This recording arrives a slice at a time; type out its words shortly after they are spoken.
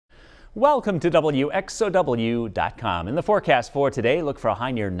Welcome to WXOW.com. In the forecast for today, look for a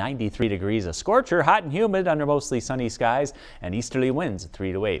high near 93 degrees, a scorcher, hot and humid under mostly sunny skies, and easterly winds at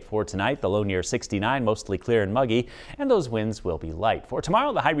 3 to 8. For tonight, the low near 69, mostly clear and muggy, and those winds will be light. For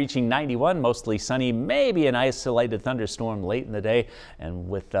tomorrow, the high reaching 91, mostly sunny, maybe an isolated thunderstorm late in the day, and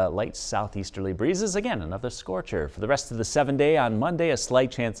with light southeasterly breezes, again, another scorcher. For the rest of the 7-day on Monday, a slight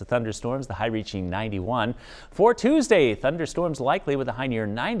chance of thunderstorms, the high reaching 91. For Tuesday, thunderstorms likely with a high near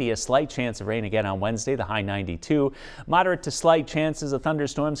 90, a slight chance of rain again on Wednesday, the high 92. Moderate to slight chances of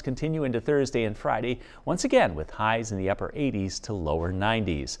thunderstorms continue into Thursday and Friday, once again with highs in the upper 80s to lower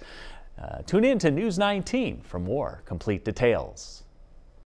 90s. Tune in to News 19 for more complete details.